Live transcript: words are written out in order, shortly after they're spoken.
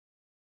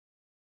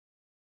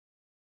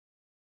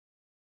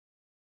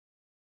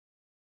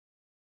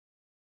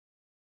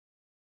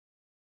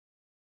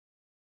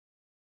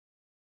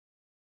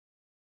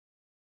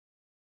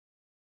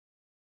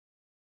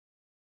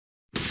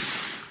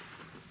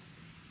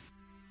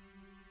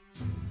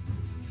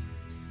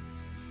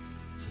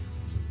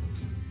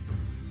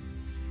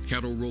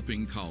cattle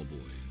roping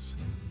cowboys,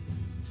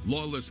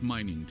 lawless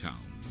mining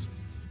towns,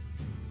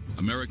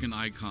 American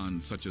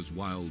icons such as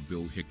Wild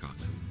Bill Hickok,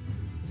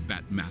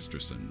 Bat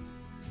Masterson,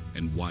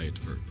 and Wyatt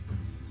Earp.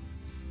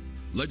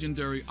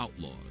 Legendary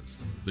outlaws,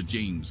 the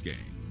James Gang,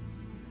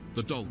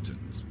 the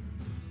Daltons,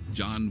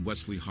 John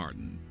Wesley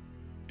Hardin,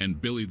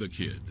 and Billy the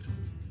Kid.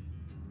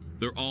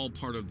 They're all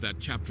part of that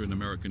chapter in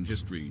American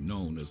history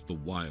known as the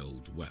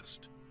Wild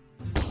West.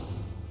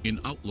 In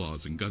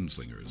Outlaws and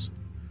Gunslingers,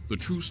 the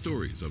true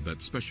stories of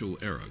that special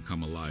era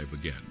come alive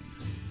again.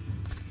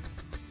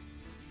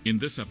 In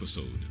this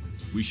episode,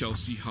 we shall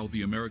see how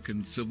the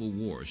American Civil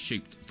War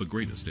shaped the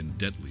greatest and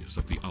deadliest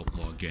of the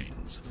outlaw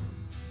gangs,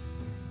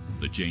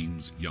 the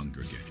James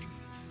Younger Gang.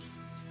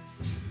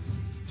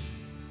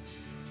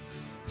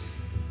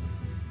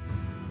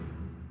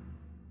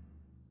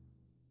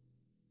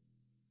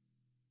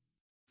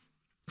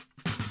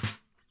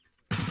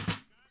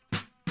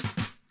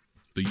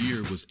 The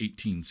year was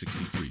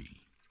 1863.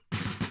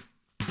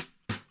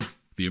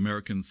 The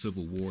American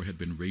Civil War had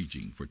been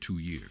raging for 2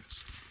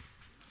 years.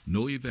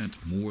 No event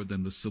more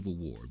than the Civil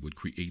War would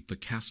create the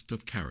cast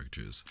of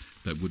characters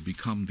that would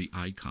become the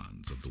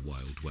icons of the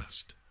Wild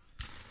West.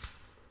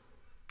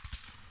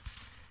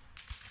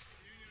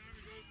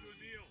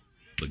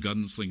 The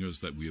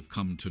gunslingers that we have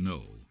come to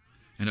know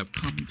and have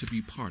come to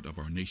be part of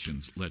our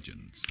nation's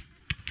legends.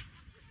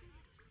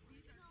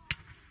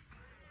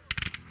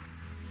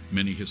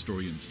 Many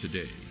historians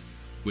today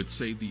would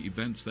say the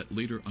events that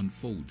later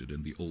unfolded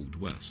in the Old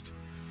West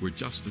were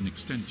just an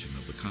extension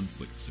of the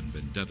conflicts and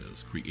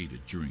vendettas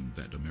created during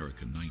that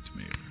American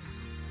nightmare.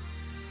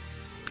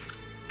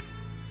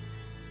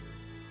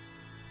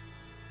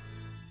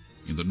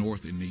 In the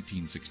North in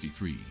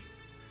 1863,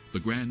 the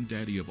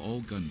granddaddy of all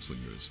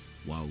gunslingers,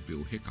 Wild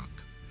Bill Hickok,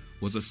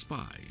 was a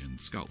spy and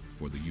scout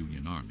for the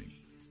Union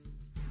Army.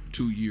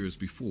 2 years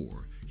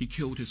before, he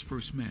killed his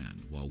first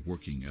man while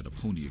working at a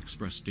Pony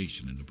Express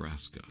station in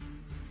Nebraska.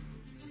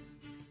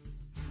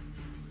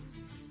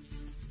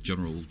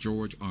 General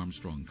George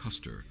Armstrong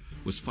Custer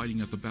was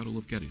fighting at the Battle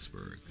of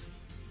Gettysburg.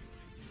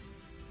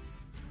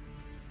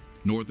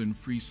 Northern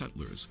free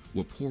settlers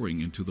were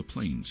pouring into the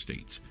Plains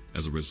states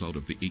as a result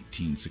of the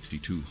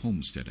 1862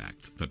 Homestead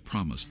Act that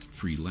promised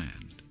free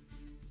land.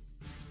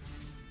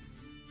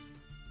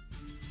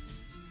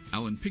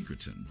 Allan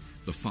Pinkerton,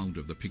 the founder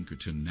of the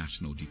Pinkerton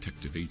National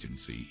Detective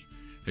Agency,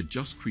 had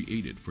just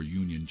created for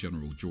Union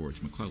General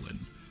George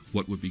McClellan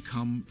what would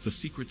become the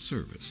Secret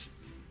Service,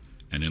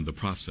 and in the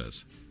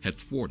process had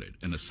thwarted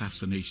an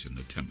assassination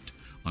attempt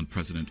on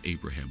President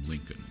Abraham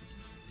Lincoln.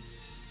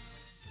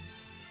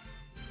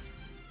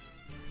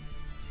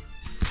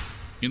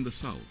 In the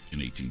South in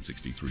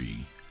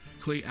 1863,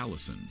 Clay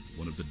Allison,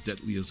 one of the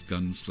deadliest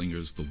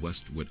gunslingers the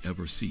West would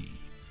ever see,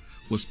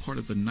 was part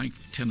of the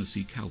 9th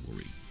Tennessee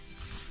Cavalry.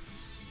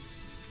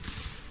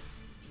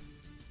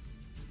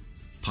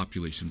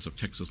 Populations of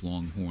Texas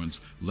Longhorns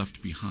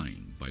left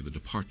behind by the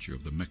departure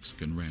of the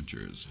Mexican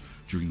ranchers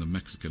during the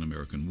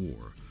Mexican-American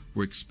War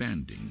were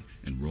expanding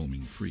and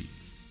roaming free.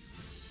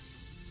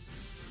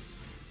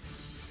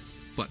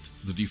 But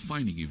the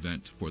defining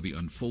event for the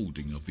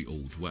unfolding of the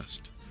Old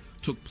West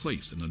took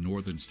place in the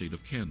northern state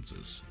of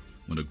Kansas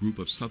when a group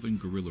of Southern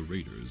guerrilla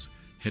raiders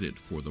headed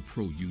for the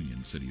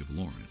pro-Union city of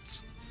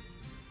Lawrence.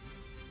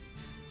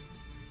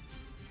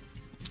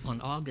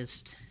 On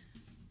August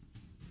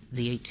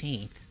the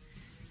 18th,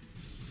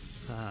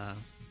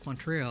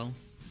 Quantrill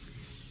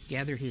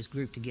gathered his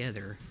group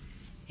together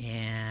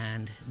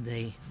and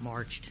they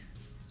marched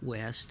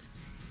west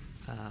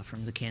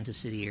from the Kansas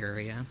City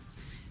area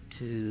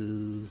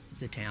to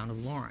the town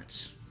of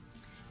Lawrence.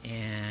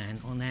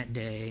 And on that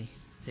day,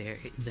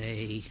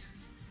 they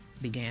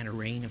began a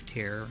reign of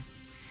terror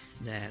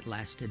that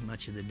lasted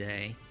much of the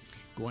day,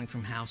 going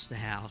from house to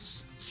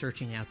house,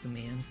 searching out the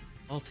men.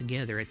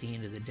 Altogether, at the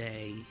end of the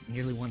day,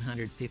 nearly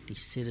 150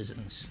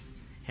 citizens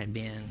had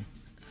been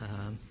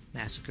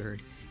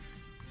massacred.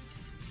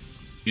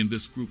 In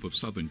this group of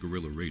Southern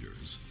guerrilla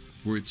raiders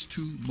were its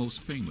two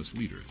most famous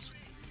leaders,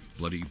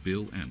 Bloody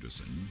Bill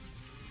Anderson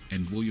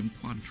and William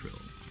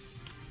Quantrill.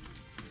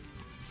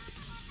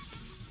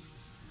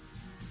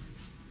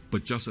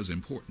 But just as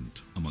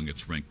important among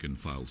its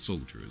rank-and-file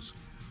soldiers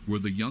were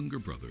the younger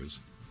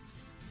brothers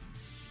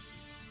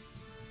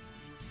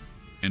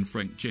and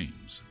Frank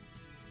James,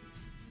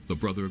 the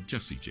brother of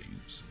Jesse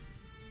James.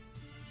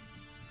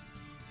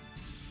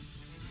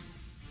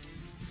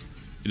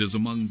 It is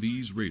among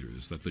these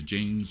raiders that the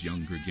James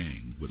Younger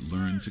Gang would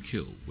learn to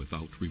kill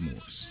without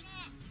remorse.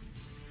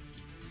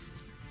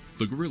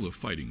 The guerrilla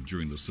fighting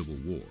during the Civil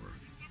War,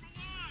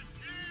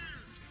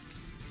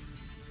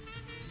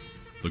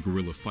 the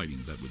guerrilla fighting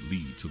that would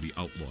lead to the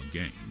outlaw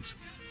gangs,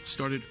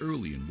 started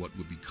early in what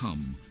would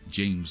become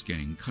James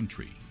Gang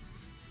country.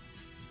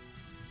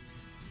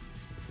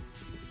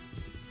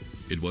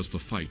 It was the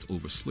fight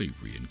over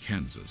slavery in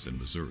Kansas and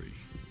Missouri.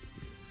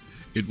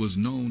 It was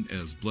known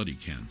as Bloody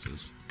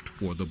Kansas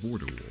or the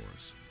Border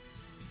Wars.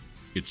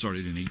 It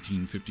started in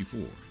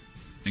 1854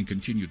 and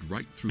continued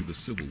right through the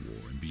Civil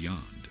War and beyond.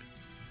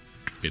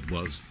 It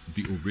was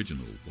the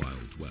original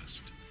Wild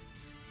West.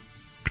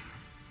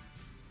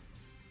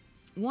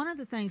 One of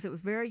the things that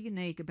was very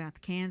unique about the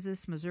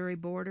Kansas-Missouri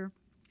border,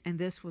 and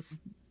this was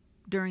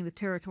during the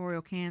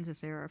territorial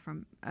Kansas era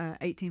from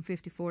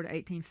 1854 to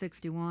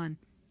 1861,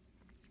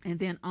 and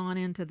then on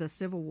into the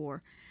Civil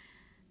War,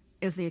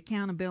 is the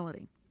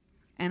accountability.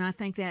 And I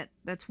think that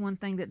that's one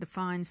thing that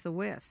defines the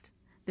West.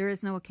 There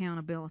is no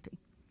accountability.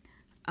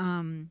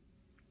 During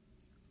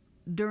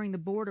the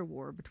border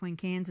war between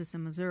Kansas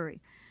and Missouri,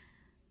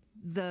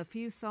 the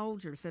few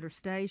soldiers that are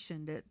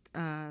stationed at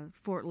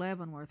Fort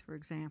Leavenworth, for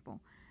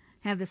example,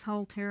 have this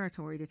whole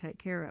territory to take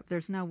care of.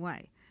 There's no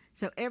way.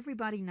 So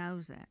everybody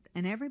knows that,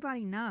 and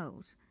everybody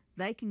knows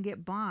they can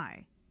get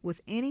by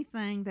with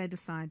anything they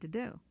decide to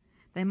do.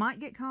 They might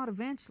get caught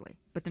eventually,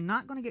 but they're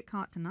not going to get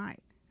caught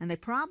tonight, and they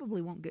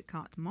probably won't get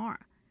caught tomorrow,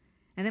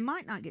 and they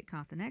might not get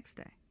caught the next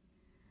day.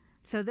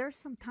 So there's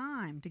some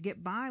time to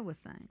get by with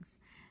things,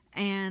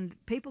 and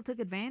people took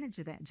advantage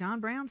of that. John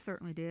Brown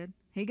certainly did.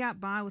 He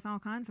got by with all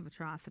kinds of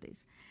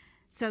atrocities.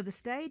 So the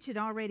stage had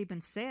already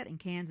been set in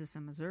Kansas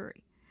and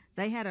Missouri.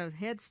 They had a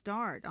head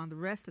start on the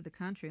rest of the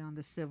country on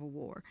the Civil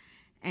War,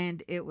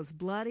 and it was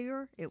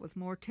bloodier, it was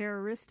more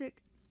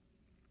terroristic,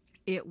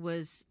 it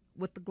was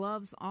with the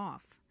gloves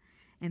off.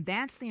 And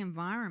that's the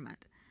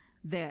environment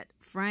that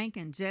Frank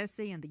and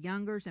Jesse and the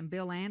Youngers and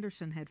Bill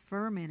Anderson had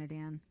fermented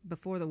in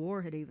before the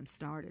war had even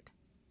started.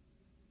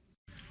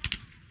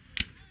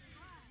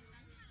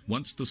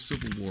 Once the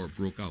Civil War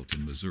broke out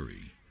in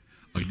Missouri,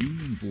 a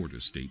Union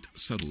border state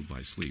settled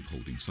by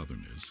slaveholding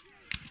Southerners,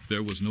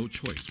 there was no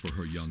choice for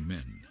her young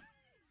men.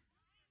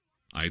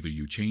 Either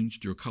you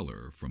changed your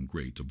color from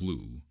gray to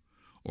blue,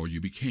 or you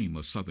became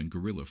a Southern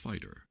guerrilla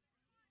fighter.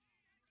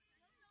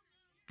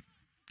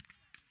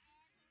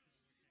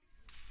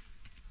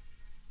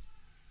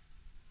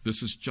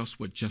 This is just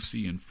what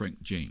Jesse and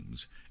Frank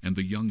James and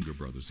the Younger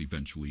brothers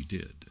eventually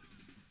did.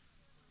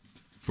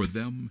 For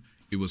them,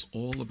 it was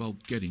all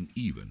about getting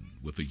even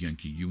with the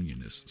Yankee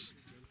Unionists.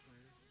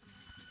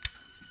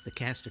 The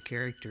cast of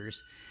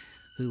characters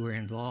who were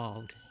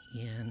involved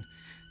in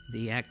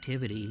the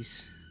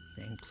activities,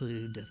 they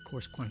include, of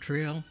course,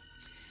 Quantrill,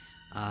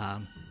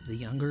 the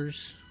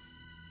Youngers,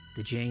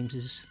 the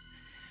Jameses,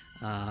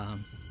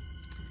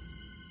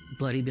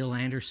 Bloody Bill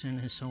Anderson,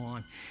 and so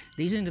on.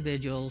 These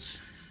individuals,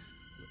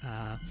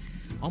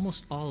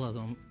 almost all of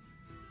them,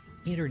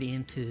 entered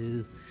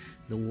into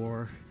the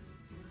war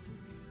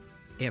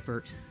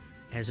effort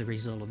as a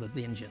result of a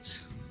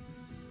vengeance.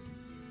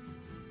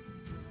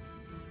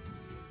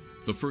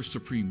 The first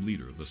supreme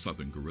leader of the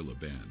Southern guerrilla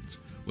bands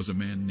was a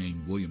man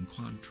named William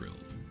Quantrill.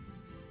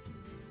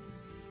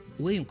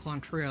 William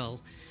Quantrill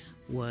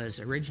was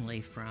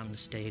originally from the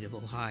state of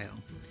Ohio,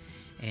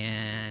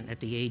 and at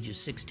the age of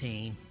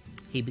 16,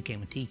 he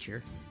became a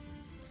teacher.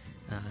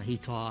 He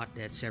taught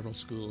at several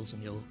schools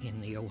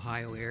in the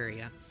Ohio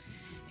area,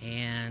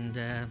 and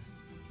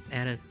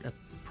at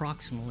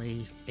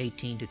approximately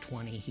 18 to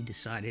 20, he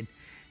decided,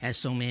 as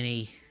so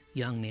many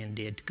young men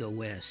did, to go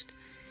west,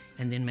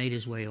 and then made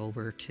his way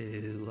over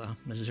to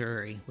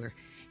Missouri, where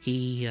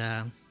he,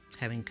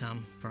 having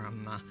come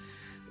from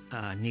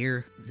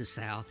near the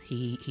South,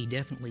 he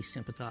definitely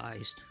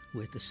sympathized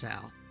with the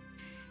South.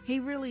 He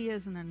really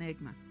is an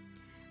enigma.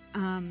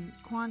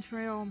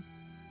 Quantrill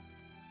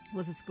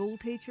was a school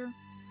teacher.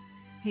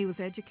 He was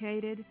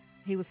educated.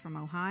 He was from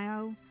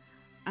Ohio.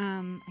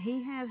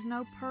 He has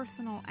no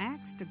personal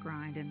axe to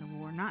grind in the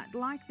war, not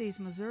like these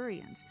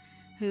Missourians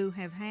who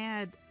have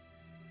had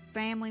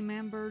family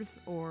members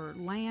or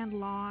land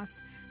lost,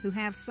 who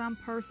have some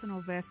personal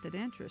vested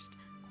interest.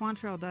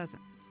 Quantrill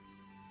doesn't.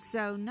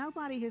 So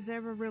nobody has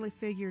ever really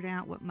figured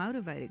out what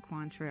motivated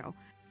Quantrill.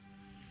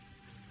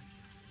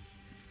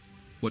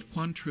 What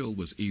Quantrill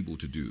was able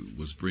to do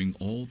was bring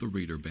all the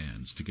Raider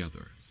bands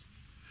together.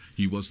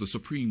 He was the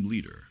supreme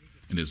leader,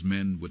 and his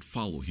men would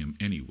follow him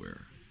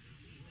anywhere.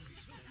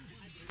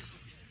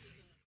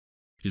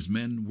 His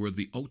men were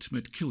the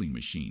ultimate killing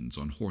machines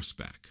on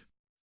horseback,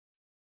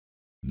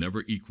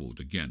 never equaled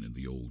again in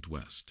the Old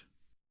West.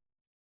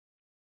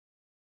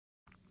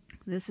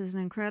 This is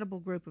an incredible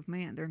group of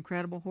men. They're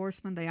incredible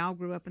horsemen. They all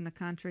grew up in the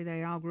country.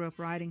 They all grew up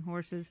riding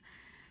horses.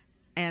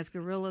 As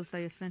guerrillas,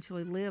 they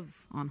essentially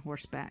live on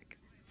horseback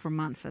for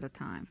months at a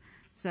time.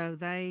 So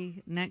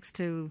they, next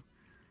to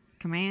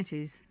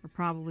Comanches, are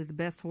probably the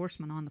best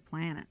horsemen on the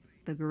planet,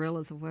 the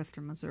guerrillas of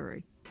western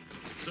Missouri.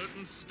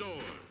 Certain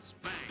stores,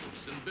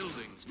 banks, and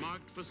buildings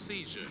marked for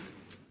seizure.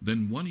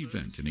 Then one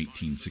event in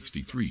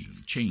 1863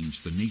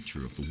 changed the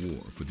nature of the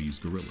war for these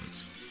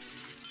guerrillas.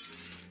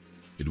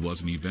 It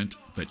was an event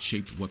that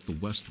shaped what the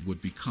West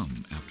would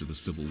become after the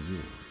Civil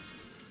War.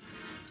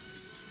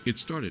 It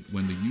started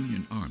when the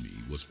Union Army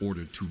was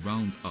ordered to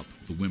round up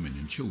the women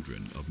and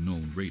children of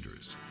known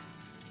raiders.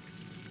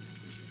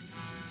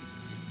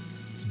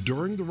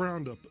 During the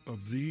roundup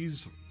of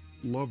these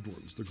loved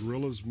ones, the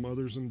guerrillas'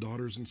 mothers and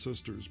daughters and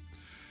sisters,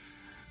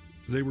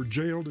 they were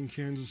jailed in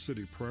Kansas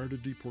City prior to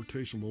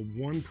deportation. Well,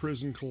 one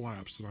prison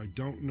collapsed, and I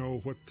don't know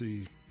what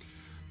the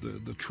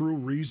the true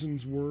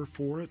reasons were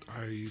for it.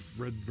 I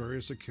read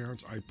various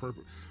accounts. I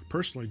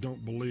personally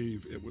don't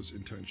believe it was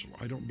intentional.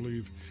 I don't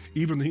believe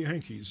even the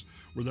Yankees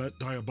were that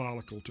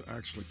diabolical to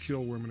actually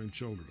kill women and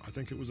children. I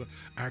think it was an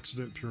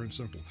accident, pure and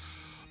simple.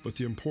 But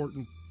the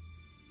important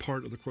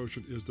part of the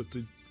quotient is that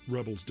the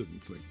rebels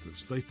didn't think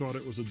this. They thought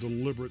it was a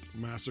deliberate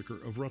massacre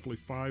of roughly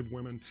 5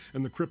 women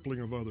and the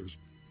crippling of others.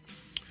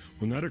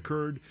 When that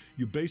occurred,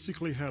 you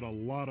basically had a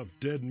lot of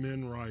dead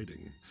men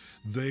riding.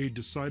 They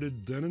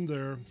decided then and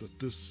there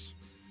that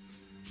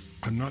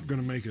I'm not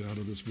going to make it out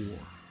of this war.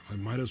 I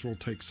might as well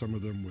take some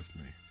of them with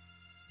me.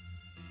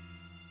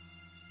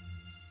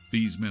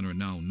 These men are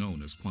now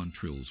known as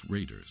Quantrill's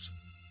Raiders.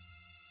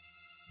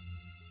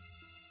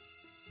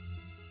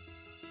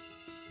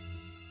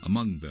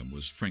 Among them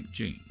was Frank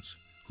James,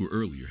 who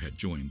earlier had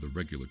joined the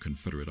regular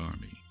Confederate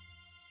Army.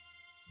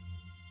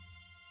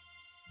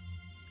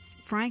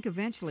 Frank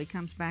eventually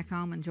comes back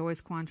home and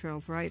joins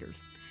Quantrill's Raiders.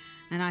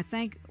 And I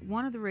think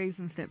one of the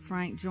reasons that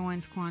Frank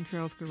joins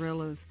Quantrill's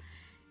guerrillas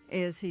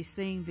is he's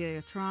seeing the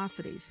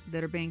atrocities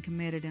that are being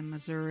committed in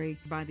Missouri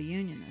by the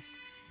Unionists.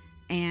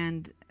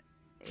 And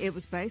it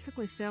was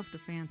basically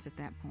self-defense at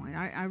that point.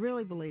 I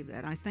really believe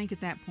that. I think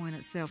at that point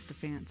it's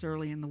self-defense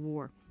early in the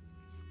war.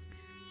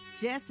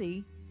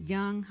 Jesse,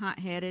 young,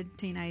 hot-headed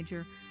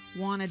teenager,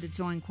 wanted to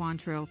join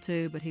Quantrill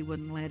too, but he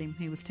wouldn't let him.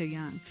 He was too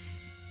young.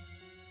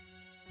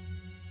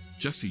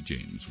 Jesse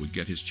James would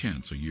get his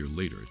chance a year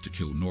later to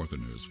kill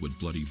Northerners with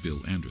Bloody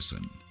Bill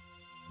Anderson.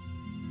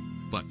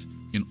 But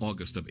in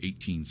August of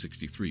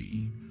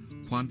 1863,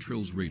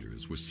 Quantrill's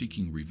Raiders were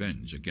seeking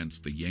revenge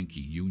against the Yankee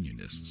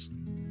Unionists.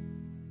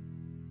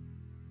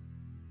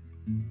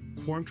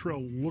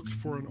 Quantrill looked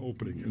for an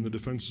opening in the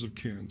defenses of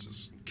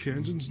Kansas.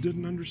 Kansans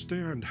didn't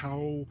understand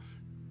how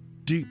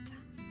deep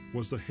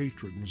was the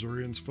hatred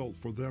Missourians felt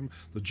for them,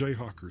 the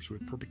Jayhawkers, who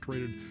had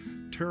perpetrated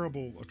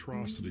terrible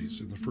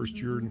atrocities in the first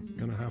year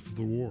and a half of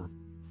the war.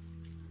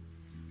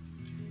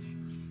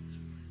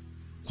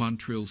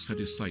 Quantrill set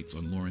his sights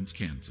on Lawrence,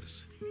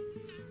 Kansas.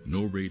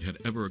 No raid had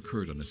ever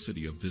occurred on a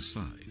city of this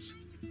size.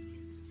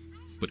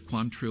 But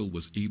Quantrill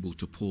was able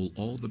to pull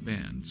all the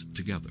bands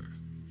together.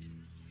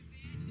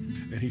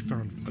 And he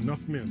found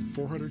enough men,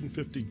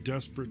 450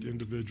 desperate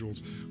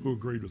individuals, who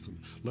agreed with him.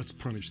 Let's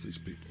punish these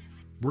people.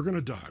 We're going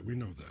to die, we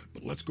know that,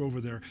 but let's go over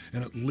there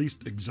and at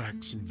least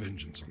exact some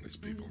vengeance on these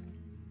people.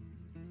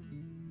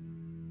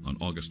 On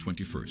August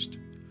 21st,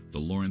 the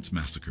Lawrence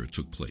Massacre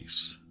took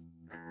place.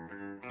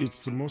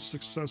 It's the most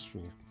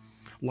successful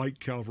light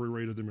cavalry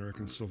raid of the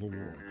American Civil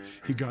War.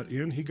 He got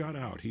in, he got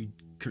out.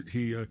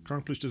 He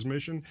accomplished his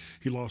mission.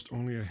 He lost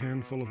only a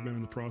handful of men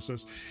in the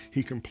process.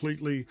 He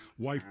completely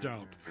wiped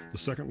out the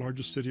second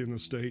largest city in the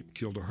state,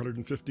 killed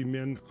 150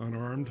 men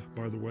unarmed,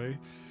 by the way,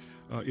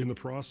 in the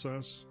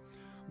process.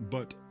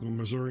 But the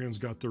Missourians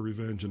got their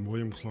revenge, and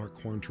William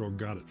Clark Quantrill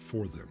got it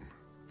for them.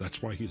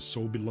 That's why he is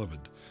so beloved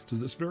to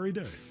this very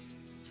day.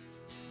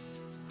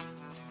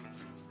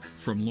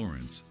 From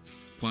Lawrence,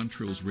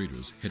 Quantrill's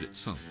Raiders headed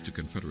south to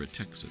Confederate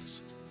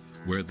Texas,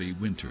 where they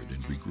wintered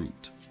and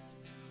regrouped.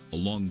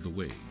 Along the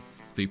way,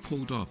 they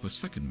pulled off a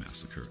second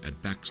massacre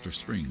at Baxter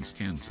Springs,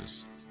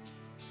 Kansas.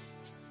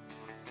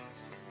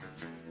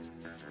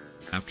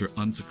 After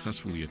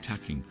unsuccessfully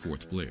attacking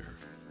Fort Blair,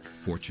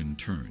 fortune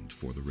turned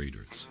for the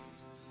Raiders.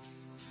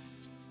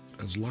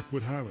 As luck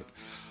would have it,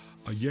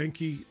 a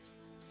Yankee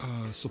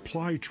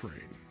supply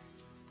train,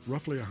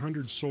 roughly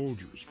 100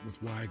 soldiers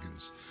with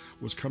wagons,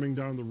 was coming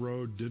down the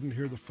road, didn't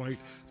hear the fight.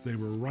 They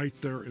were right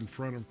there in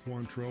front of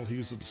Quantrill.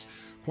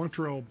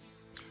 Quantrill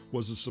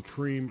was a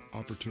supreme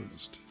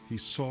opportunist. He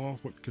saw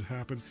what could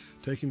happen.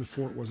 Taking the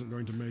fort wasn't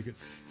going to make it.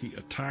 He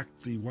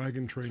attacked the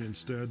wagon train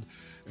instead,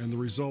 and the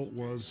result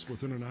was,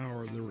 within an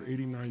hour, there were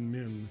 89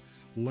 men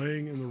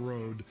laying in the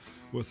road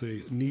with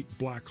a neat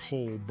black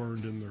hole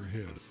burned in their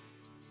head.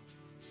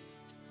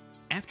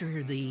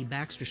 After the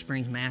Baxter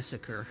Springs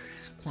Massacre,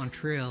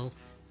 Quantrill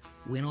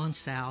went on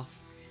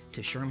south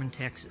to Sherman,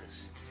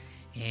 Texas,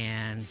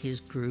 and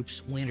his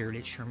groups wintered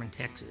at Sherman,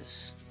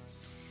 Texas.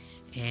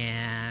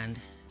 And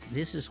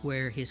this is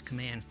where his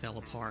command fell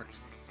apart.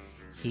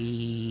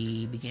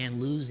 He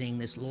began losing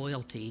this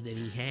loyalty that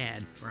he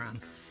had from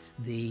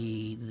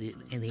the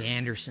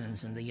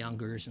Andersons and the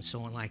Youngers and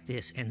so on like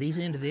this. And these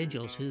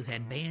individuals who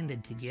had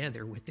banded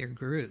together with their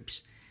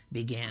groups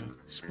began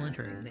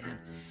splintering then.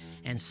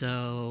 And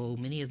so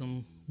many of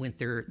them went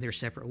their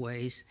separate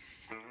ways.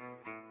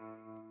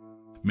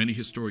 Many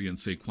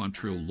historians say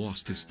Quantrill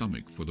lost his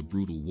stomach for the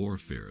brutal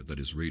warfare that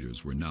his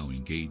raiders were now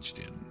engaged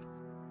in.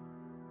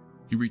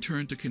 He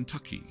returned to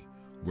Kentucky,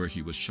 where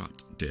he was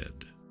shot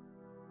dead.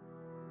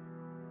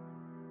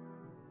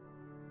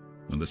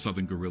 When the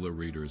Southern guerrilla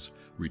raiders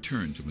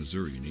returned to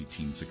Missouri in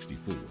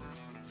 1864,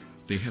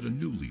 they had a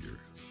new leader,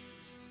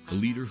 a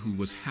leader who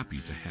was happy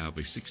to have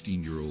a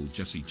 16-year-old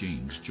Jesse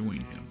James join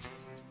him.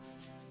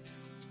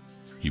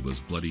 He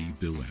was Bloody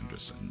Bill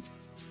Anderson.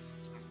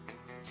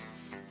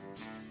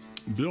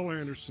 Bill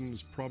Anderson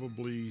is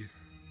probably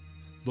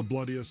the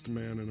bloodiest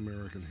man in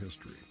American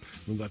history.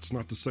 And that's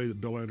not to say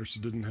that Bill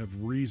Anderson didn't have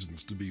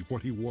reasons to be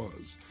what he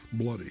was,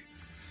 bloody.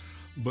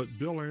 But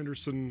Bill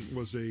Anderson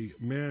was a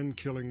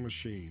man-killing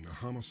machine, a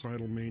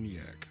homicidal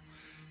maniac.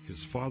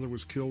 His father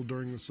was killed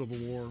during the Civil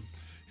War.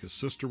 His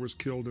sister was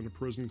killed in a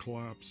prison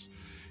collapse.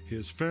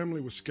 His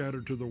family was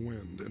scattered to the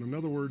wind. And in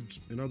other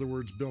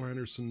words, Bill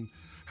Anderson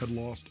had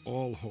lost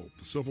all hope.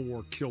 The Civil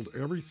War killed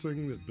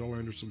everything that Bill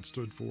Anderson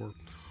stood for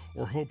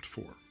or hoped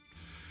for.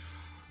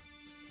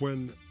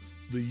 When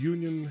the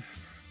Union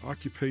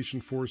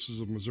occupation forces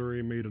of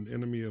Missouri made an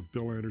enemy of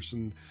Bill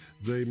Anderson,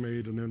 they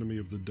made an enemy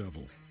of the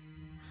devil.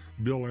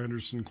 Bill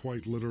Anderson,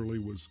 quite literally,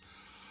 was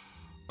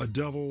a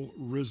devil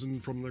risen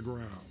from the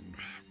ground.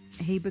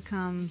 He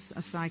becomes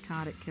a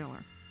psychotic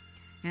killer.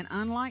 And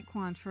unlike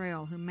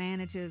Quantrill, who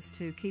manages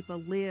to keep a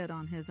lid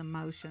on his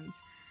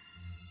emotions,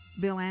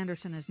 Bill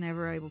Anderson is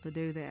never able to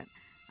do that.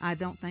 I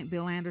don't think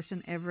Bill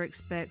Anderson ever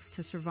expects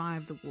to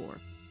survive the war.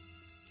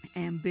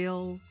 And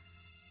Bill's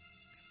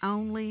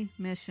only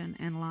mission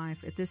in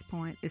life at this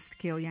point is to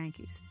kill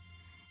Yankees,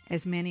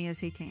 as many as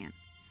he can.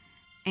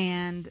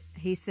 And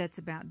he sets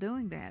about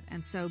doing that.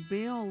 And so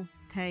Bill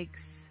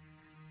takes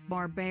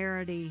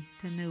barbarity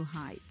to new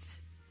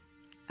heights.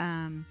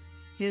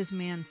 His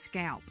men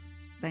scalp,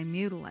 they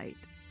mutilate,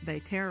 they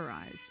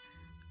terrorize.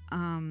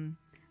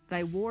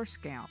 They wore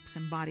scalps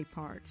and body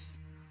parts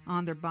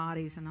on their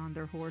bodies and on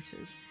their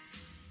horses.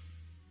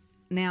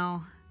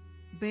 Now,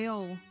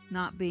 Bill,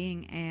 not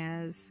being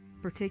as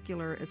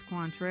particular as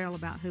Quantrill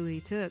about who he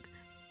took,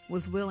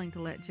 was willing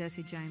to let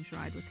Jesse James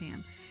ride with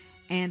him.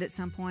 And at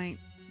some point,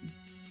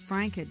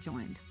 Frank had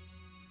joined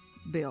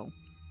Bill.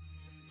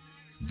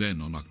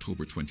 Then on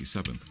October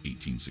 27,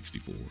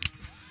 1864,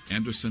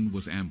 Anderson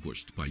was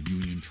ambushed by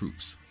Union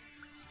troops.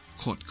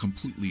 Caught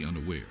completely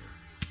unaware,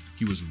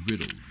 he was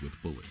riddled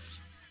with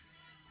bullets.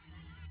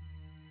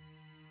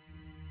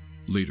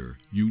 Later,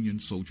 Union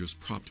soldiers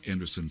propped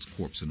Anderson's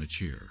corpse in a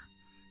chair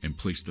and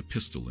placed a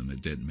pistol in a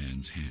dead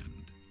man's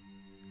hand.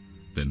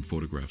 Then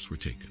photographs were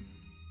taken.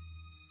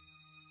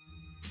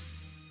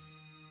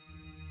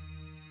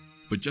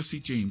 But Jesse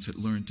James had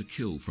learned to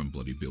kill from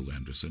Bloody Bill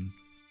Anderson,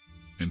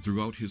 and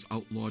throughout his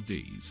outlaw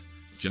days,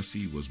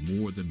 Jesse was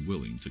more than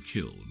willing to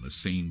kill in the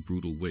same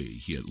brutal way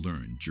he had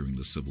learned during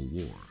the Civil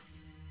War.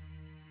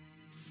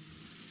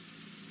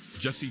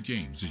 Jesse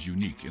James is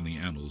unique in the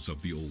annals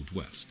of the Old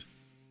West.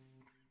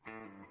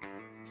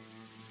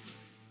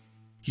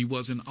 He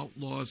was an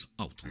outlaw's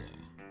outlaw.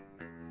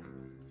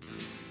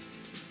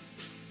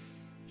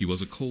 He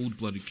was a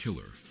cold-blooded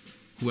killer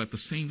who at the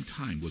same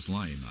time was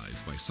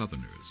lionized by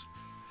Southerners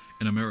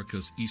and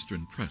America's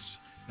Eastern press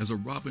as a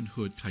Robin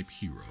Hood-type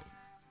hero.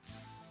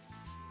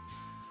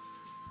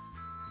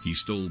 He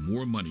stole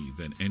more money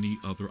than any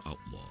other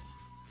outlaw.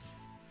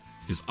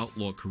 His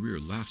outlaw career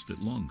lasted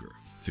longer,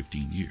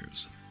 15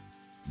 years,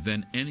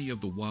 than any of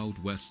the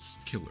Wild West's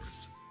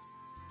killers.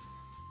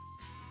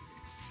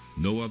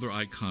 No other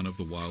icon of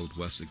the Wild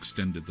West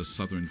extended the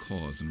Southern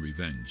cause and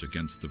revenge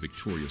against the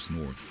victorious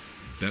North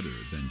better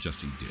than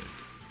Jesse did.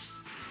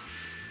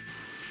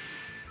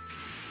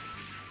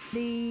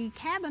 The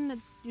cabin that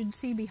you'd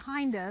see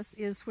behind us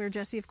is where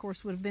Jesse, of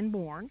course, would have been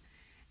born,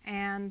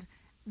 and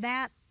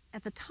that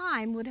at the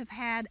time would have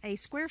had a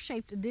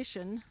square-shaped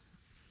addition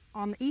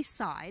on the east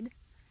side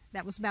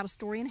that was about a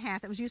story and a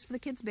half that was used for the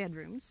kids'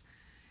 bedrooms.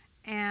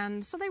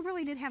 And so they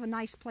really did have a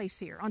nice place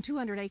here on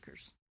 200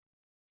 acres.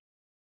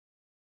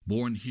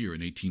 Born here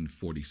in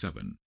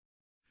 1847,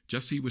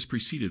 Jesse was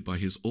preceded by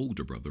his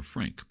older brother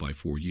Frank by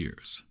 4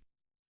 years.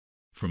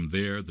 From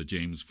there, the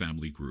James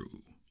family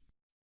grew.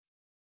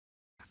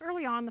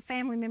 Early on, the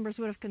family members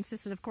would have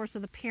consisted, of course,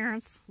 of the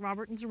parents,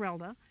 Robert and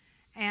Zerelda,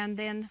 and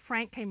then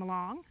Frank came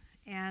along,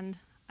 and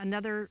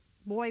another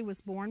boy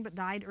was born but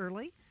died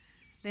early.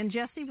 Then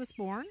Jesse was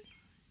born,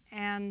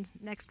 and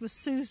next was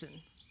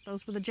Susan.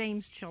 Those were the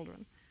James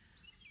children.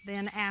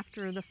 Then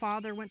after the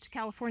father went to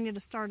California to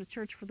start a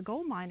church for the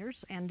gold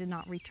miners and did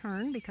not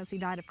return because he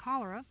died of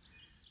cholera,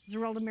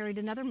 Zerelda married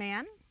another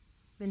man,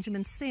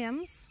 Benjamin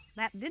Sims.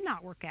 That did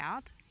not work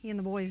out. He and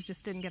the boys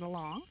just didn't get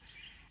along.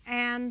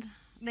 And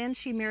then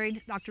she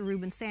married Dr.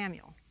 Reuben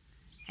Samuel,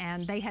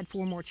 and they had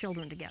 4 more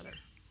children together.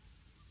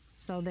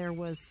 So there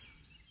was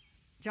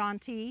John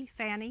T.,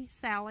 Fanny,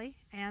 Sally,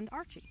 and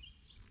Archie.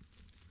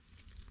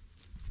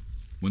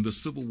 When the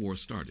Civil War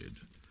started,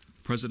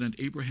 President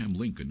Abraham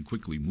Lincoln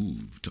quickly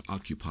moved to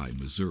occupy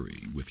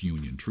Missouri with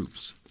Union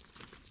troops.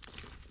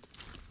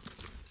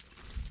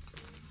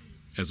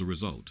 As a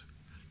result,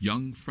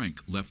 young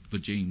Frank left the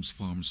James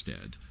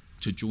farmstead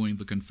to join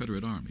the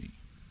Confederate Army.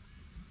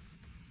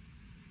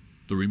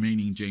 The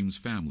remaining James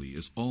family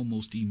is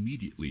almost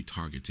immediately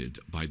targeted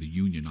by the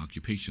Union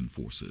occupation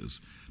forces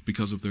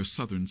because of their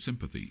Southern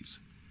sympathies.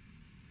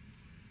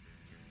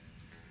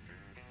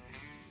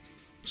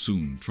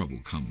 Soon trouble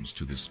comes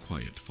to this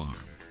quiet farm.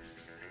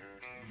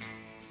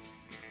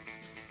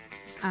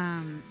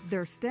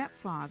 Their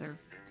stepfather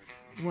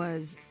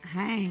was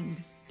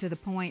hanged to the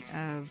point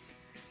of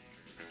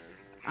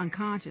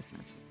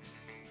unconsciousness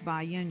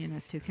by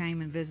Unionists who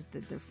came and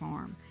visited their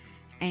farm,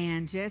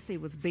 and Jesse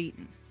was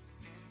beaten.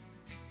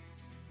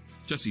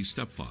 Jesse's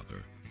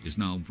stepfather is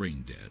now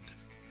brain dead,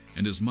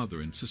 and his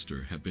mother and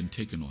sister have been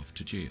taken off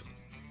to jail.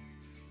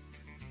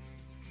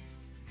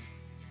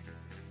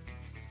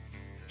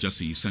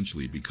 Jesse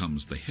essentially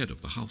becomes the head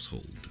of the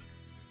household.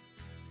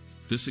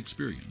 This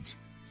experience,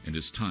 and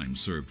his time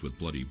served with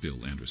Bloody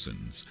Bill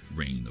Anderson's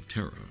reign of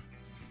terror,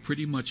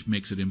 pretty much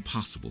makes it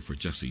impossible for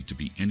Jesse to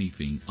be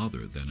anything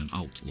other than an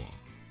outlaw.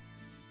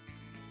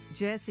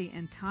 Jesse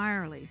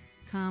entirely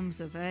comes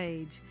of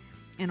age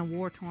in a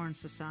war-torn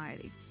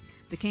society.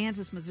 The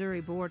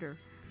Kansas-Missouri border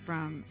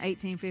from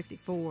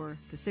 1854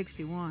 to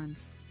 61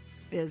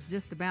 is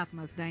just about the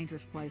most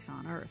dangerous place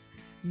on earth.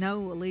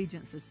 No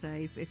allegiance is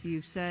safe. If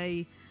you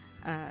say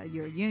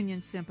you're a Union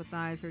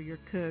sympathizer, you're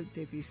cooked.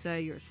 If you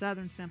say you're a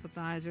Southern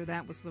sympathizer,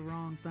 that was the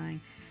wrong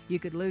thing. You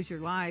could lose your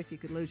life, you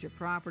could lose your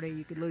property,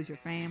 you could lose your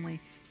family.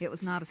 It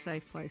was not a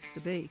safe place to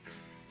be.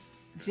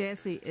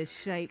 Jesse is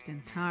shaped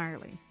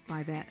entirely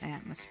by that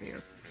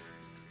atmosphere.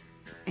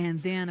 And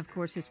then, of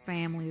course, his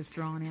family is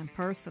drawn in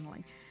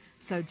personally.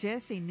 So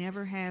Jesse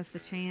never has the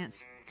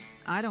chance,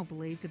 I don't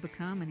believe, to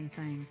become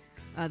anything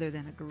other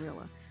than a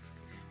guerrilla.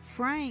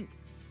 Frank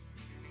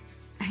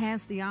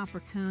has the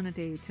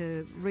opportunity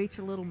to reach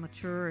a little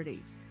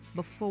maturity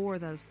before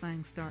those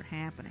things start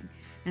happening.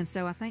 And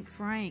so I think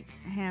Frank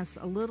has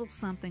a little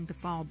something to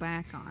fall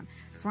back on.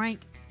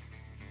 Frank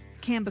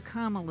can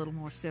become a little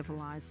more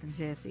civilized than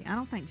Jesse. I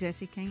don't think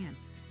Jesse can.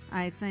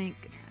 I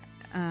think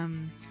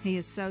he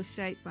is so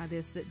shaped by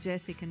this that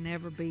Jesse can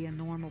never be a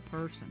normal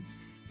person.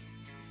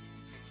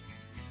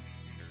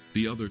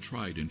 The other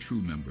tried and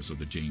true members of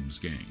the James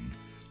Gang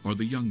are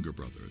the younger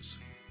brothers.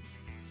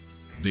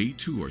 They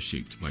too are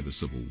shaped by the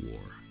Civil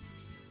War.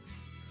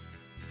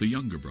 The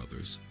younger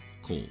brothers,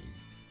 Cole,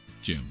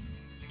 Jim,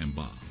 and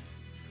Bob,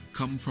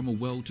 come from a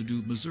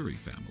well-to-do Missouri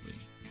family.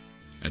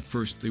 At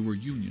first, they were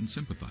Union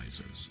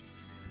sympathizers.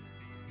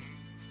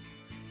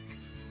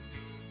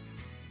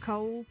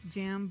 Cole,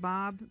 Jim,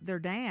 Bob, their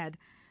dad,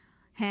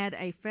 had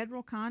a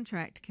federal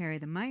contract to carry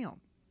the mail.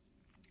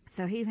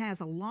 So he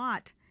has a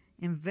lot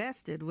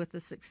invested with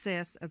the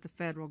success of the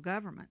federal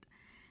government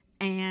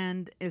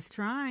and is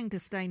trying to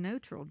stay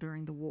neutral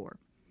during the war.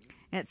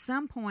 At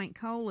some point,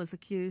 Cole is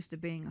accused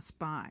of being a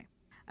spy.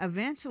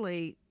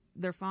 Eventually,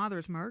 their father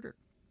is murdered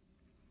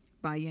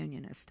by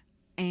Unionists,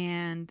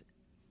 and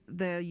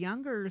the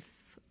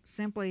youngers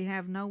simply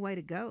have no way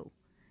to go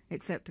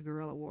except to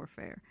guerrilla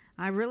warfare.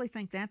 I really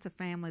think that's a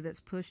family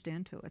that's pushed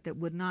into it, that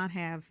would not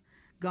have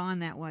gone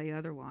that way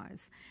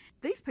otherwise.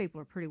 These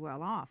people are pretty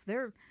well off.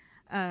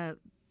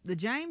 The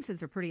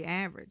Jameses are pretty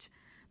average,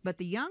 but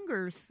the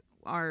youngers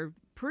are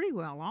pretty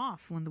well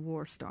off when the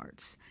war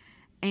starts.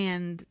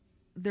 And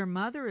their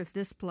mother is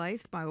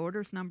displaced by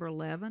Orders Number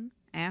 11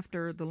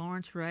 after the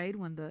Lawrence Raid,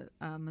 when the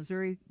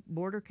Missouri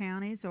border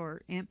counties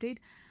are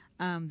emptied.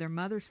 Their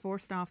mother's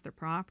forced off their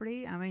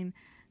property. I mean,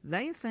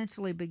 they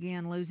essentially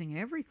began losing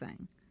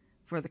everything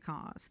for the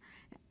cause.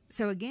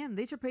 So again,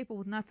 these are people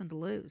with nothing to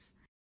lose.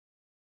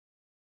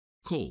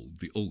 Cole,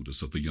 the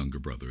oldest of the younger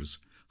brothers,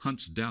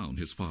 hunts down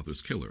his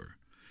father's killer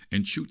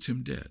and shoots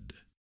him dead.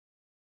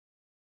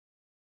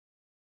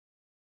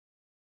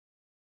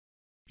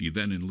 He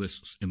then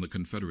enlists in the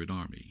Confederate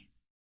Army,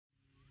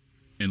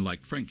 and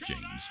like Frank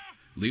James,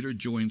 later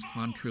joins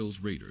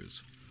Quantrill's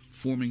raiders,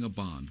 forming a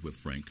bond with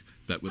Frank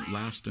that would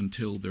last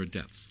until their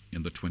deaths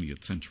in the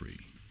 20th century.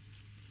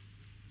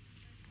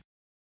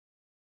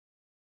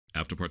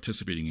 After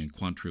participating in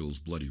Quantrill's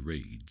bloody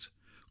raids,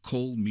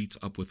 Cole meets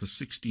up with a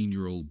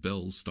 16-year-old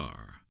Belle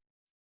Starr,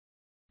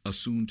 a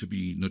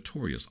soon-to-be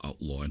notorious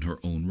outlaw in her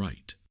own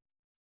right.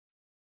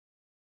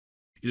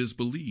 It is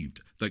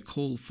believed that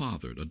Cole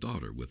fathered a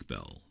daughter with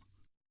Belle.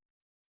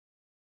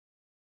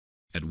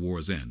 At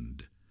war's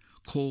end,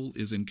 Cole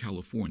is in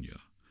California,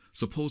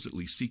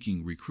 supposedly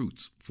seeking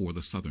recruits for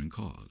the Southern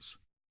cause.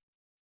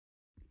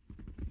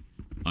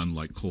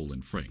 Unlike Cole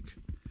and Frank,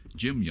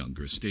 Jim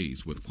Younger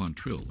stays with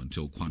Quantrill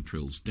until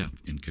Quantrill's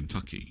death in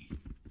Kentucky.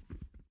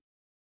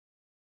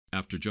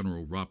 After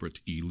General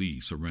Robert E. Lee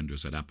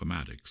surrenders at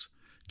Appomattox,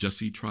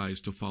 Jesse tries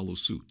to follow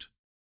suit,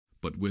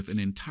 but with an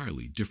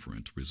entirely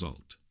different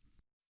result.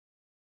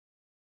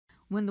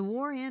 When the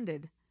war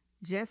ended,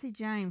 Jesse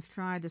James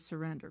tried to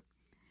surrender.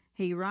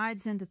 He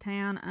rides into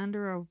town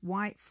under a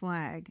white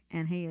flag,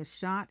 and he is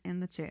shot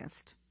in the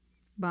chest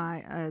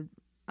by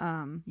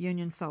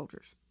Union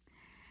soldiers.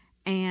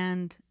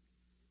 And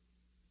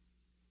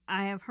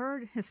I have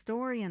heard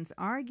historians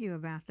argue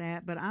about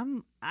that, but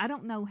I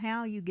don't know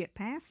how you get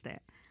past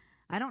that.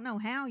 I don't know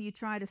how you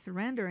try to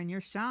surrender and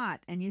you're shot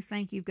and you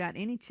think you've got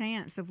any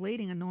chance of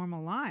leading a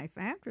normal life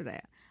after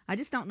that. I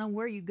just don't know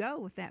where you go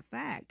with that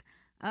fact,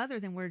 other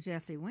than where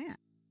Jesse went.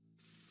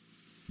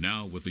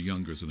 Now, with the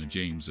Youngers and the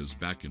Jameses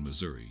back in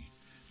Missouri,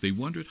 they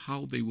wondered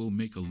how they will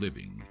make a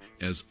living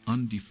as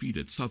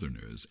undefeated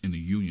Southerners in the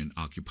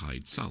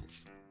Union-occupied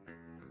South.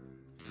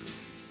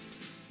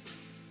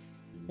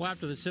 Well,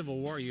 after the Civil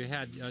War, you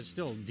had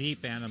still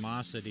deep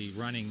animosity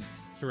running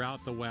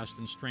throughout the West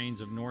and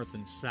strains of North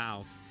and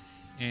South.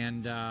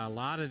 And a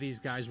lot of these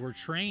guys were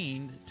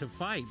trained to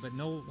fight, but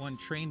no one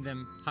trained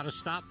them how to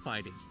stop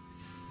fighting.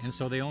 And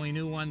so they only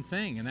knew one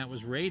thing, and that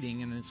was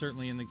raiding. And then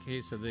certainly in the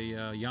case of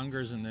the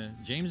Youngers and the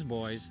James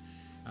boys,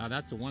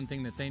 that's the one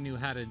thing that they knew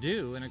how to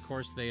do. And of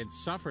course, they had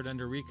suffered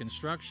under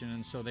Reconstruction,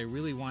 and so they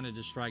really wanted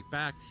to strike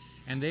back.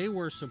 And they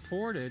were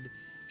supported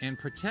and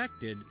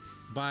protected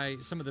by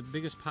some of the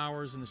biggest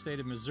powers in the state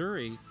of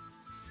Missouri.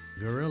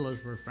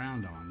 Guerrillas were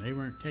frowned on. They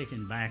weren't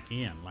taken back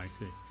in like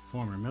the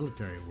former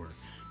military were.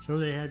 So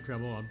they had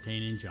trouble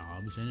obtaining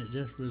jobs, and it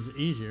just was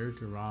easier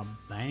to rob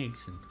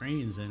banks and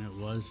trains than it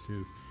was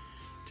to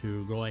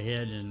go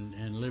ahead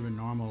and live a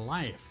normal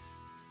life.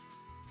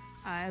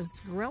 As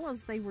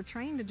guerrillas, they were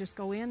trained to just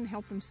go in,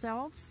 help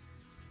themselves,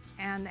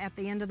 and at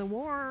the end of the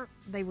war,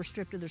 they were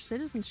stripped of their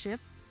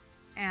citizenship,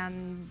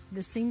 and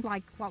this seemed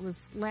like what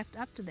was left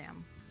up to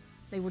them.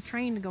 They were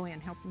trained to go in,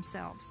 help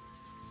themselves,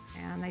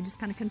 and they just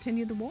kind of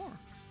continued the war.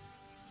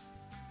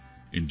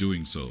 In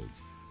doing so,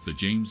 the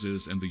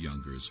Jameses and the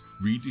Youngers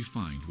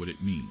redefined what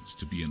it means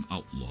to be an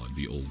outlaw in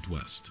the Old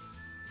West.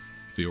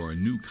 They are a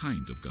new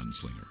kind of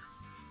gunslinger.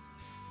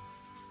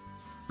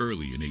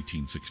 Early in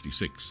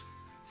 1866,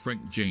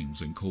 Frank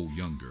James and Cole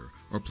Younger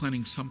are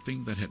planning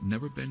something that had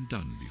never been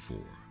done before.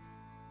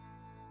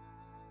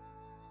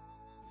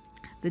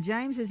 The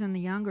Jameses and the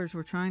Youngers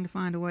were trying to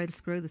find a way to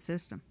screw the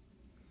system.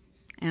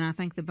 And I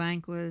think the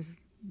bank was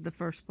the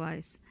first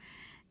place.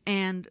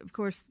 And, of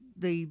course,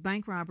 the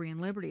bank robbery in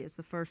Liberty is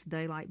the first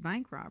daylight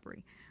bank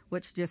robbery,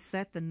 which just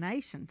set the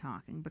nation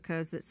talking,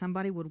 because that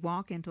somebody would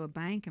walk into a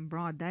bank in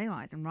broad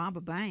daylight and rob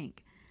a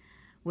bank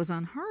was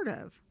unheard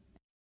of.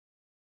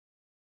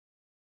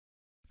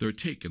 Their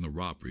take in the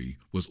robbery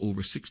was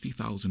over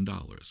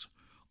 $60,000,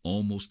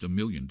 almost $1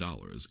 million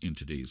in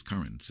today's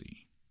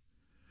currency.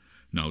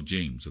 Now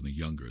James and the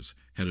Youngers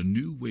had a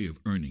new way of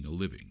earning a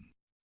living.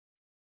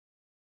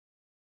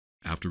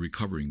 After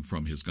recovering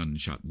from his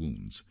gunshot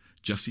wounds,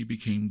 Jesse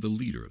became the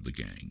leader of the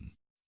gang.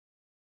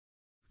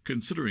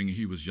 Considering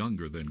he was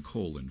younger than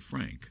Cole and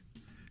Frank,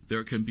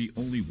 there can be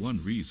only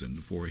one reason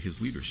for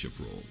his leadership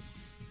role.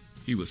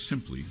 He was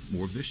simply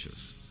more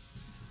vicious.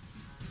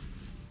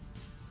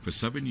 For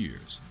 7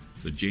 years,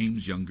 the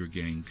James Younger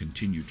gang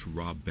continued to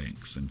rob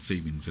banks and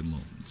savings and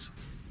loans.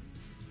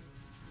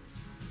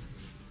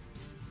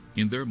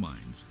 In their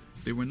minds,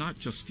 they were not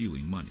just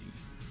stealing money,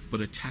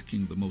 but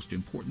attacking the most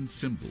important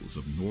symbols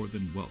of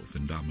Northern wealth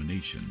and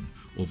domination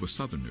over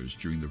Southerners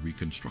during the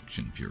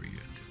Reconstruction period.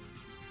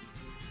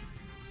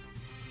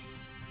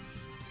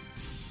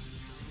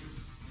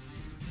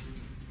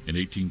 In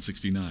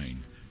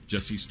 1869,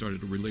 Jesse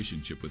started a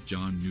relationship with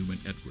John Newman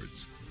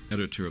Edwards,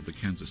 editor of the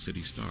Kansas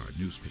City Star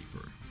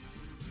newspaper.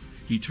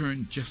 He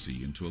turned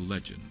Jesse into a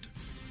legend,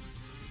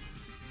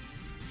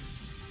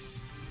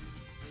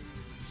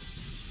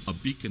 a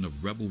beacon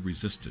of rebel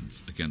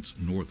resistance against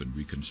Northern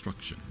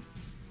Reconstruction.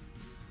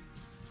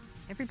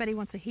 Everybody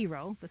wants a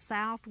hero. The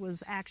South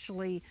was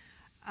actually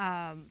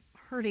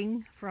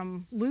hurting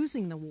from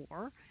losing the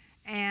war,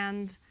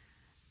 and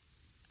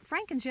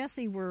Frank and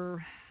Jesse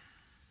were,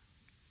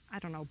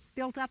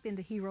 built up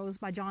into heroes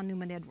by John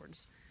Newman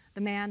Edwards,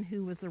 the man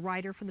who was the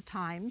writer for the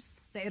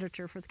Times, the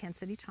editor for the Kansas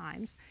City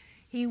Times.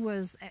 He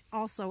was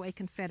also a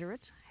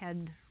Confederate,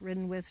 had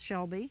ridden with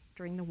Shelby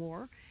during the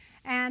war,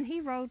 and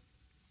he wrote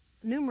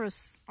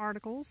numerous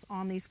articles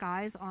on these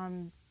guys,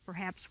 on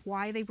perhaps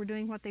why they were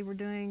doing what they were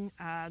doing,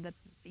 that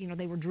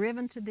they were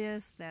driven to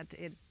this, that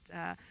it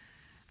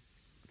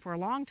for a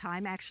long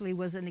time actually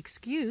was an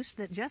excuse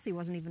that Jesse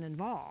wasn't even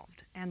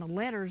involved. And the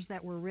letters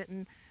that were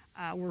written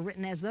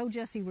as though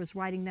Jesse was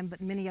writing them, but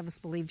many of us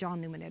believe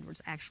John Newman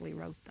Edwards actually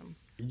wrote them.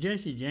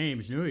 Jesse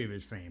James knew he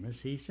was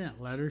famous. He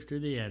sent letters to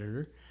the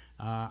editor.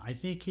 I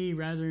think he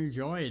rather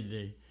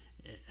enjoyed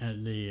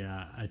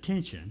the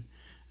attention.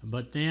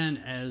 But then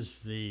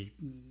as the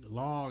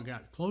law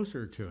got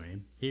closer to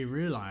him, he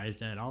realized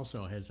that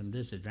also had some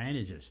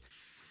disadvantages.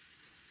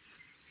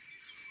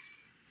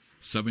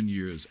 7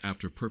 years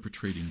after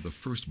perpetrating the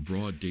first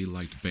broad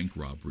daylight bank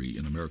robbery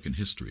in American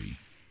history,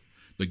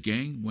 the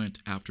gang went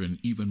after an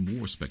even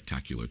more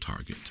spectacular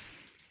target,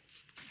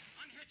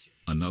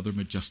 another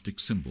majestic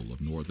symbol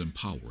of Northern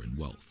power and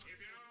wealth.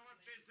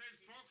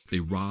 They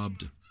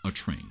robbed a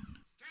train.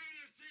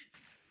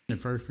 The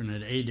first one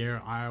at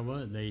Adair,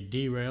 Iowa, they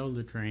derailed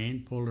the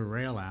train, pulled a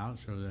rail out,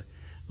 so the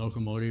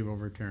locomotive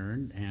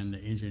overturned and the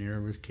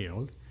engineer was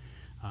killed.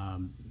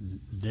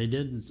 They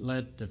didn't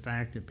let the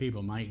fact that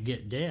people might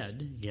get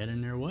dead get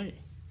in their way.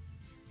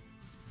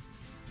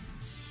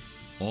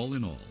 All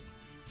in all,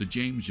 the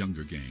James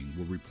Younger gang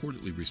were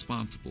reportedly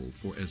responsible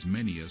for as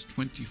many as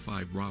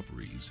 25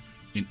 robberies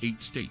in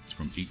 8 states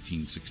from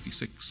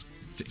 1866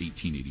 to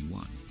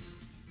 1881.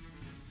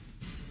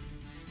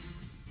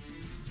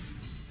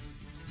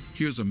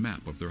 Here's a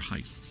map of their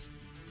heists.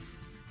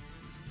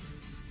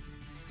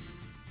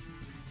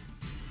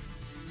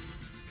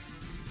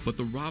 But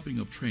the robbing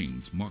of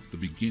trains marked the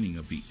beginning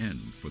of the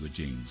end for the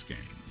James gang.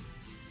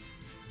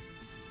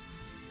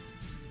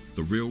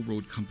 The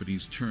railroad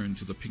companies turned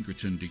to the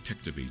Pinkerton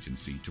Detective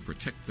Agency to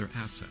protect their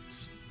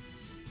assets,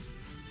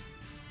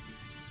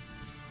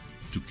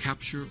 to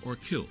capture or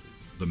kill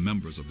the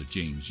members of the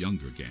James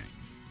Younger gang.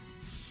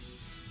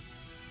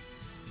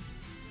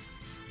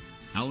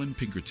 Allan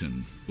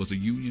Pinkerton was a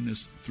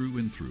Unionist through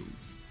and through.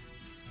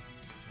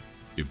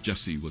 If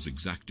Jesse was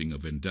exacting a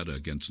vendetta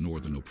against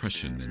Northern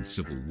oppression and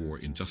Civil War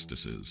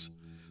injustices,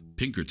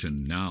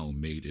 Pinkerton now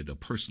made it a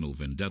personal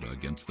vendetta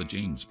against the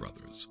James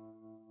brothers.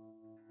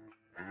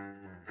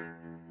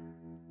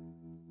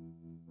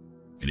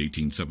 In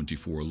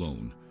 1874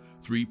 alone,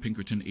 3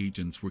 Pinkerton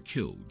agents were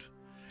killed,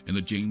 and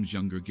the James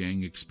Younger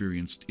gang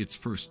experienced its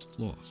first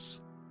loss.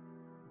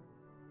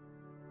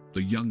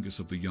 The youngest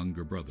of the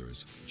younger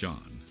brothers,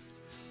 John,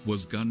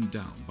 was gunned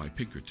down by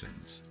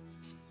Pinkertons.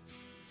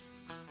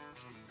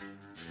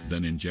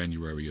 Then in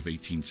January of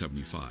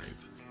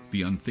 1875,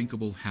 the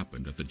unthinkable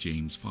happened at the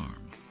James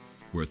farm,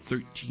 where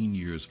 13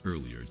 years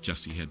earlier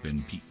Jesse had been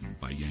beaten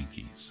by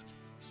Yankees.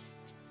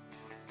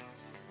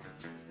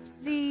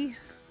 The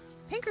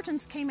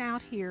Pinkertons came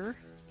out here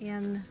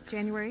in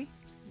January,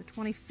 the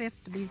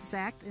 25th to be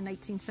exact, in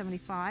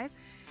 1875,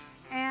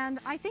 and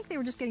I think they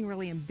were just getting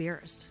really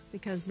embarrassed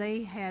because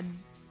they had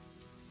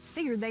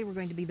figured they were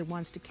going to be the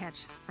ones to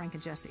catch Frank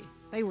and Jesse.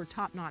 They were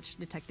top-notch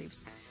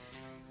detectives.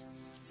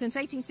 Since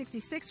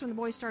 1866, when the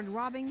boys started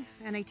robbing,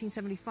 and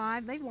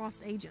 1875, they've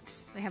lost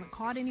agents. They haven't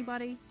caught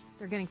anybody.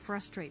 They're getting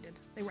frustrated.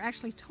 They were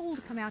actually told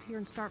to come out here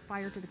and start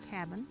fire to the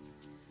cabin.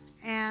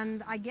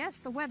 And I guess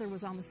the weather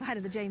was on the side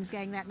of the James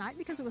gang that night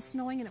because it was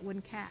snowing and it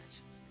wouldn't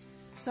catch.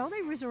 So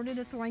they resorted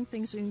to throwing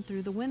things in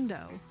through the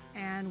window.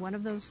 And one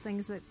of those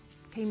things that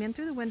came in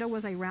through the window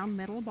was a round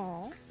metal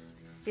ball.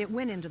 It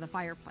went into the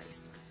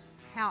fireplace.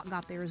 How it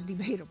got there is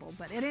debatable,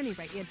 but at any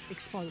rate, it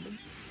exploded.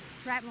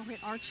 Shrapnel hit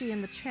Archie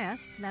in the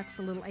chest. That's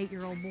the little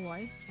 8-year-old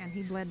boy, and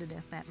he bled to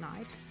death that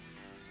night,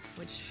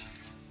 which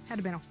had to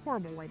have been a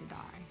horrible way to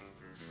die.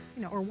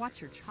 You know, or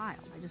watch your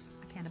child.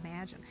 I can't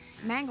imagine.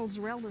 Mangled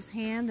Zerelda's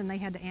hand, and they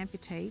had to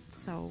amputate,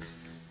 so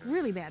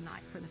really bad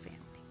night for the family.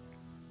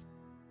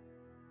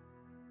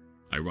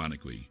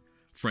 Ironically,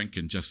 Frank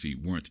and Jesse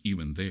weren't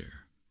even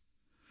there.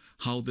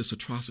 How this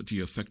atrocity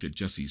affected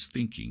Jesse's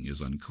thinking is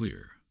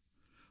unclear,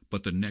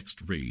 but the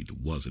next raid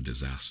was a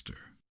disaster.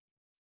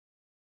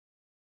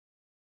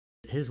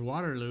 His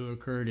Waterloo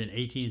occurred in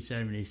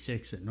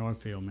 1876 at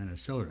Northfield,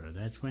 Minnesota.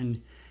 That's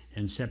when,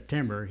 in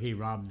September, he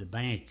robbed the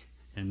bank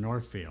in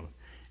Northfield.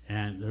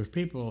 And those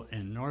people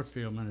in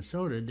Northfield,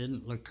 Minnesota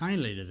didn't look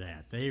kindly to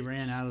that. They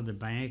ran out of the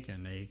bank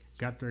and they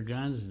got their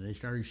guns and they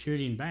started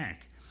shooting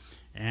back.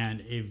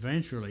 And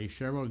eventually,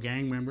 several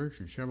gang members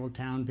and several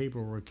town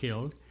people were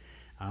killed.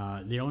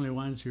 The only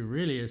ones who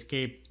really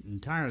escaped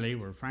entirely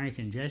were Frank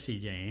and Jesse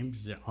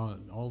James.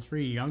 All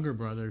 3 younger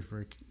brothers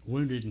were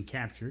wounded and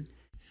captured.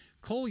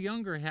 Cole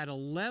Younger had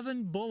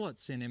 11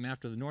 bullets in him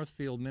after the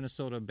Northfield,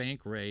 Minnesota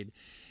bank raid,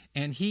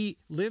 and he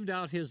lived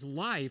out his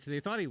life. They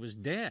thought he was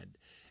dead,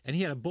 and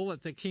he had a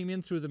bullet that came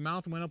in through the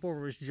mouth and went up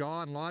over his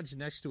jaw and lodged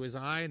next to his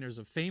eye, and there's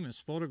a famous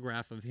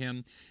photograph of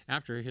him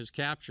after his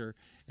capture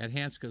at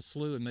Hanska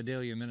Slough in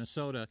Medalia,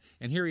 Minnesota,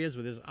 and here he is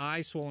with his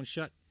eye swollen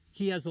shut.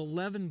 He has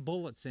 11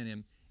 bullets in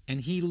him,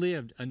 and he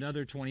lived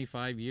another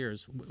 25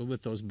 years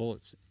with those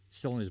bullets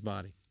still in his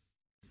body.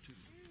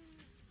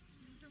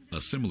 A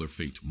similar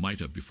fate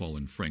might have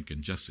befallen Frank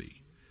and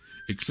Jesse,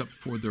 except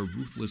for their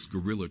ruthless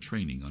guerrilla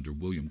training under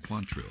William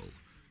Quantrill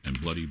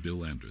and Bloody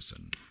Bill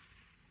Anderson.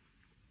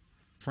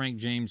 Frank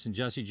James and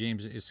Jesse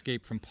James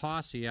escaped from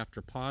posse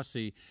after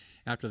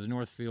the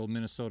Northfield,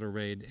 Minnesota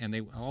raid, and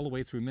they all the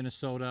way through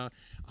Minnesota,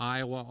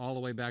 Iowa, all the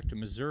way back to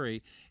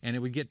Missouri, and it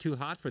would get too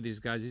hot for these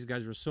guys. These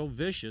guys were so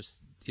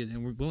vicious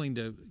and were willing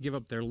to give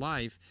up their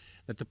life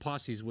that the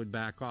posses would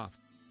back off.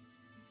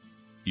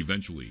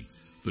 Eventually,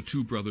 the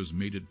 2 brothers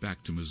made it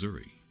back to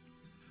Missouri,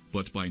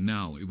 but by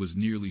now it was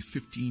nearly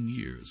 15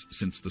 years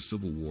since the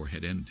Civil War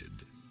had ended.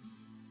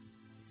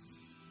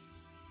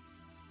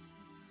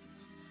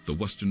 The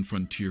western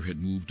frontier had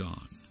moved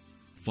on,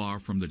 far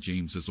from the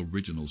Jameses'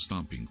 original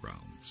stomping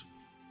grounds.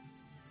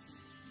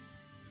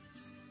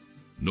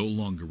 No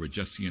longer were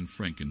Jesse and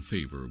Frank in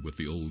favor with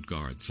the old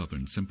guard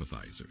Southern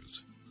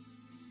sympathizers.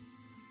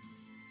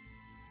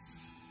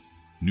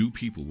 New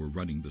people were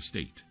running the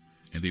state,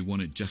 and they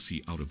wanted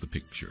Jesse out of the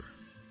picture.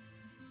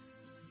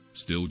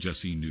 Still,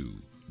 Jesse knew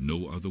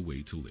no other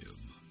way to live.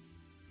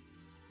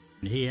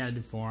 He had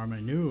to form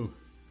a new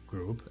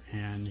group,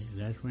 and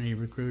that's when he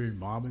recruited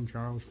Bob and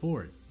Charles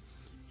Ford.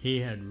 He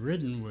had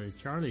ridden with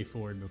Charlie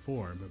Ford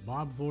before, but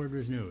Bob Ford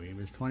was new. He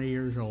was 20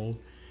 years old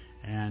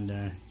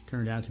and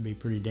turned out to be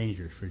pretty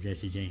dangerous for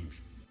Jesse James.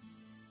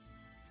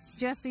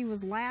 Jesse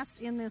was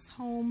last in this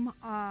home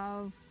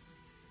of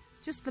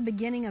just the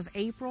beginning of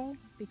April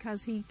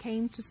because he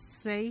came to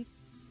see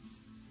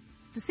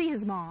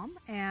his mom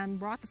and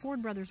brought the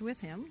Ford brothers with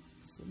him.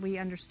 So we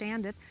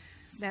understand it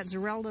that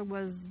Zerelda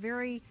was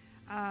very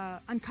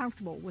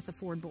uncomfortable with the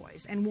Ford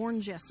boys and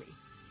warned Jesse,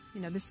 you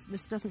know,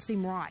 this doesn't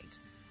seem right.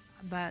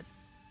 But,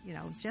 you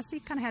know,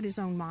 Jesse kind of had his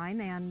own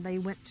mind, and they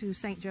went to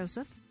St.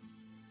 Joseph.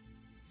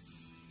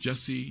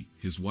 Jesse,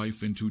 his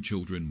wife, and 2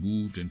 children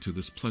moved into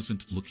this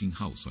pleasant-looking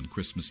house on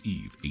Christmas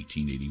Eve,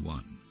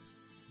 1881.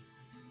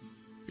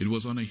 It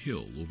was on a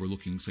hill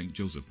overlooking St.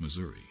 Joseph,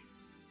 Missouri.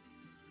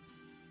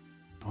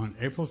 On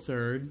April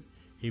 3rd,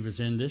 He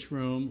was in this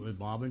room with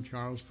Bob and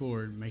Charles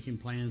Ford making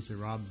plans to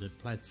rob the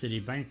Platte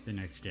City Bank the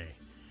next day.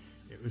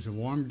 It was a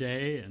warm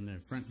day and the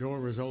front door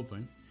was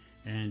open,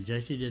 and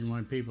Jesse didn't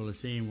want people to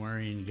see him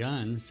wearing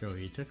guns, so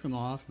he took them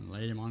off and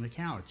laid them on the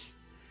couch.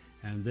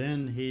 And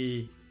then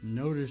he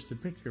noticed the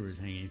picture was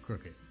hanging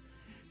crooked.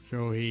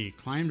 So he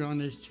climbed on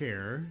his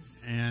chair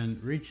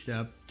and reached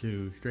up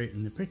to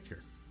straighten the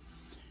picture.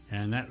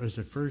 And that was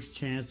the first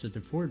chance that the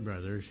Ford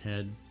brothers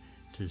had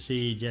to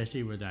see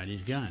Jesse without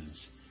his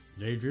guns.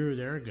 They drew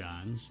their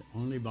guns,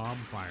 only Bob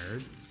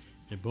fired.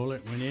 The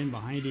bullet went in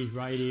behind his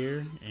right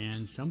ear,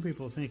 and some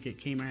people think it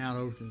came out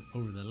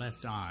over the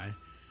left eye,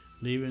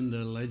 leaving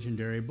the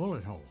legendary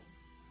bullet hole.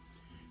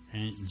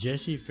 And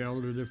Jesse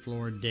fell to the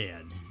floor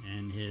dead,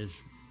 and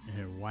his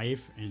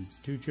wife and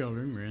 2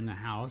 children were in the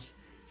house.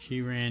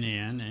 She ran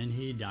in, and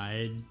he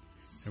died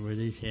with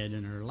his head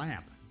in her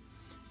lap.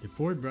 The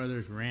Ford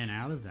brothers ran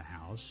out of the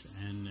house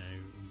and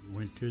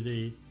went to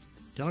the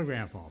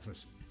telegraph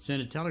office,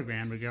 sent a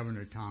telegram to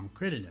Governor Tom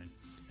Crittenden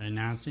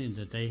announcing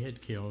that they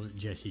had killed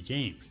Jesse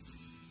James.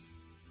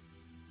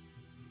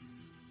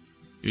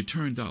 It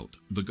turned out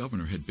the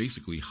governor had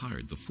basically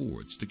hired the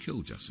Fords to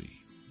kill Jesse.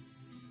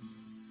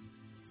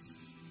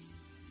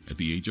 At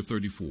the age of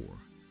 34,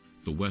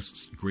 the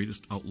West's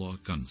greatest outlaw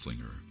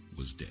gunslinger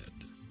was dead.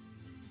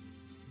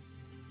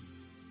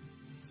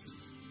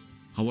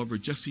 However,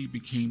 Jesse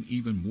became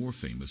even more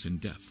famous in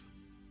death.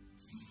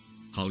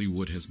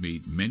 Hollywood has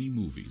made many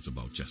movies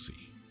about Jesse.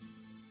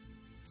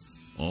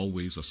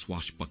 Always a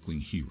swashbuckling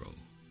hero.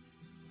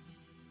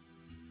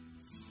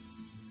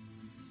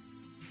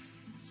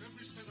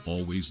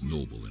 Always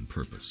noble in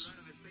purpose.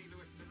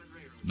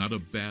 Not a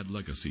bad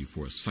legacy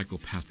for a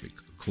psychopathic,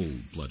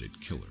 cold-blooded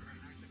killer.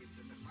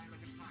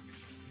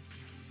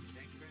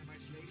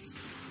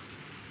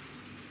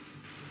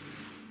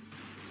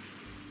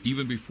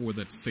 Even before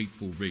that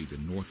fateful raid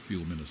in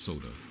Northfield,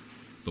 Minnesota,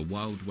 the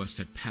Wild West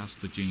had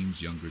passed the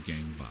James Younger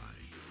gang by.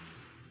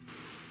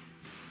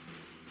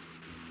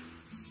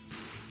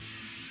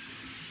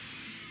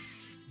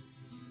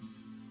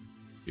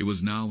 It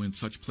was now in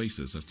such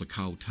places as the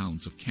cow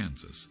towns of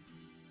Kansas,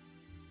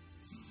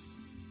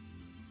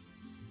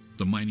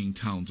 the mining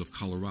towns of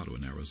Colorado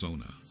and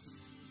Arizona,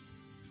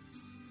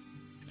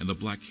 and the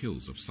Black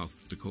Hills of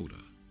South Dakota,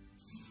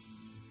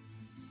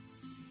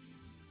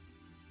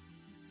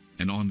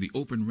 and on the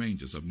open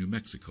ranges of New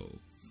Mexico,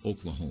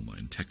 Oklahoma,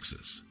 and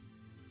Texas.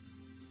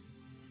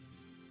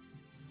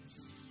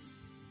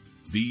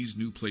 These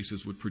new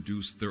places would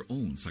produce their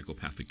own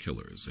psychopathic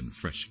killers and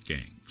fresh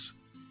gangs.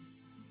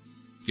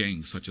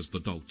 Gangs such as the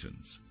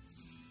Daltons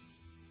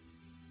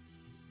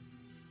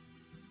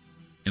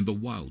and the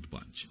Wild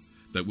Bunch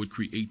that would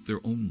create their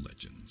own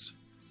legends.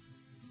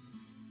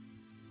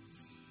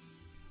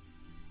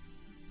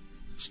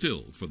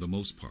 Still, for the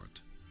most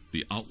part,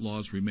 the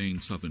outlaws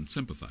remained Southern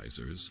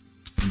sympathizers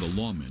and the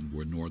lawmen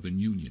were Northern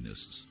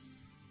Unionists.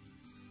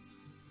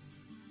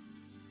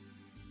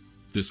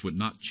 This would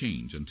not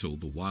change until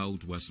the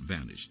Wild West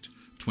vanished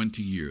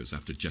 20 years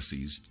after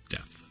Jesse's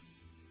death.